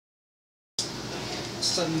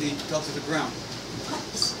suddenly fell to the ground. What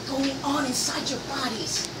is going on inside your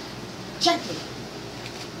bodies? Gently.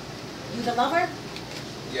 You the lover?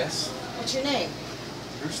 Yes. What's your name?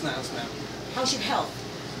 Bruce Niles, ma'am. How's your health?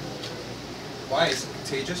 Why? Is it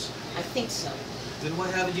contagious? I think so. Then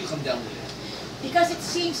why haven't you come down with it? Because it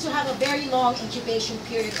seems to have a very long incubation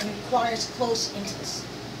period and requires close intimacy.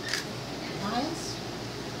 Niles?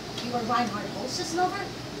 You were Reinhard Holz's lover?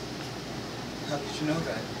 How did you know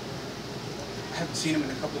that? I haven't seen him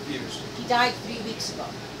in a couple of years. He died 3 weeks ago.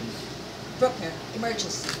 Bruckner,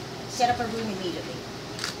 emergency. Set up a room immediately.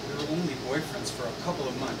 We were only boyfriends for a couple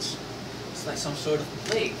of months. It's like some sort of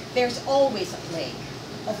plague. There's always a plague,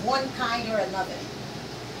 of one kind or another.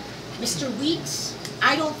 Mr. Weeks,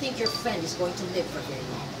 I don't think your friend is going to live for very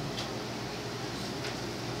long.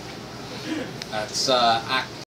 That's Act